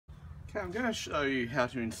Okay, I'm going to show you how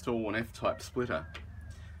to install an F-type splitter.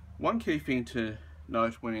 One key thing to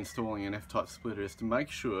note when installing an F-type splitter is to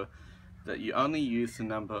make sure that you only use the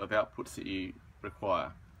number of outputs that you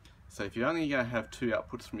require. So if you're only going to have 2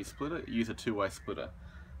 outputs from your splitter, use a 2-way splitter.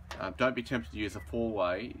 Don't be tempted to use a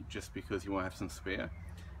 4-way just because you want to have some spare.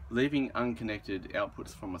 Leaving unconnected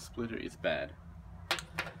outputs from a splitter is bad.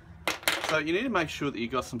 So you need to make sure that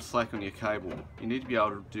you've got some slack on your cable. You need to be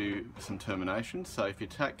able to do some termination. So if your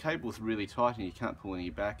cable is really tight and you can't pull any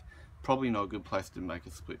back, probably not a good place to make a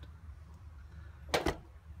split. So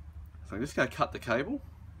I'm just going to cut the cable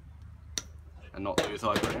and not lose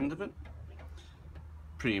either end of it.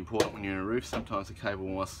 Pretty important when you're in a roof, sometimes the cable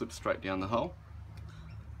will slip straight down the hole.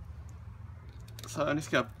 So I'm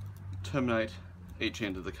just going to terminate each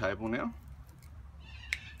end of the cable now.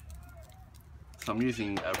 So I'm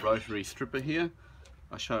using a rotary stripper here.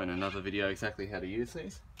 I'll show in another video exactly how to use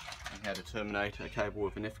these and how to terminate a cable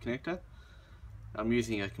with an F connector. I'm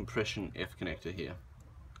using a compression F connector here.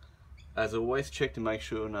 As always, check to make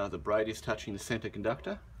sure the braid is touching the center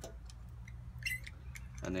conductor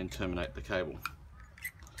and then terminate the cable.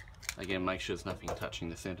 Again, make sure there's nothing touching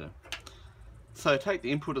the center. So take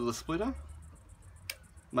the input of the splitter.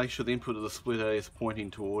 Make sure the input of the splitter is pointing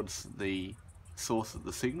towards the source of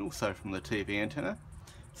the signal, so from the TV antenna.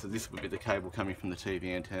 So this would be the cable coming from the TV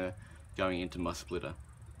antenna going into my splitter.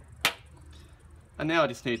 And now I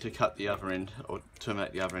just need to cut the other end, or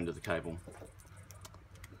terminate the other end of the cable.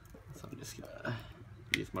 So I'm just going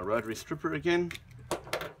to use my rotary stripper again.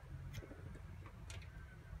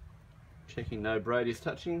 Checking no braid is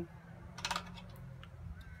touching.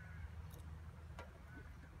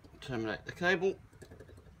 Terminate the cable.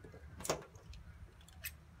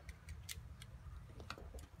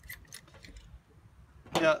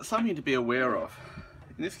 Now, something to be aware of.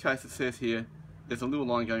 In this case, it says here there's a little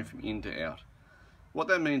line going from in to out. What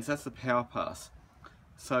that means, that's the power pass.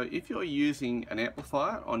 So if you're using an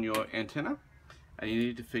amplifier on your antenna and you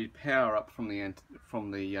need to feed power up from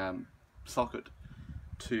the socket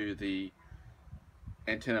to the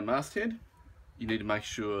antenna masthead, you need to make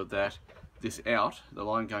sure that this out, the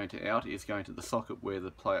line going to out, is going to the socket where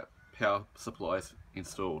the power supply is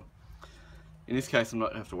installed. In this case, I'm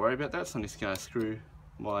not going to have to worry about that, so I'm just going to screw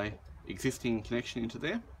my existing connection into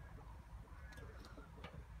there.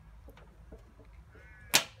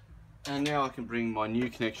 And now I can bring my new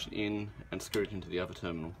connection in and screw it into the other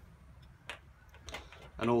terminal.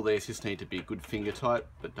 And all these just need to be good finger tight,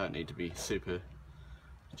 but don't need to be super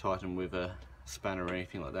tightened with a spanner or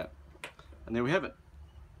anything like that. And there we have it,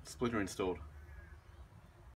 splitter installed.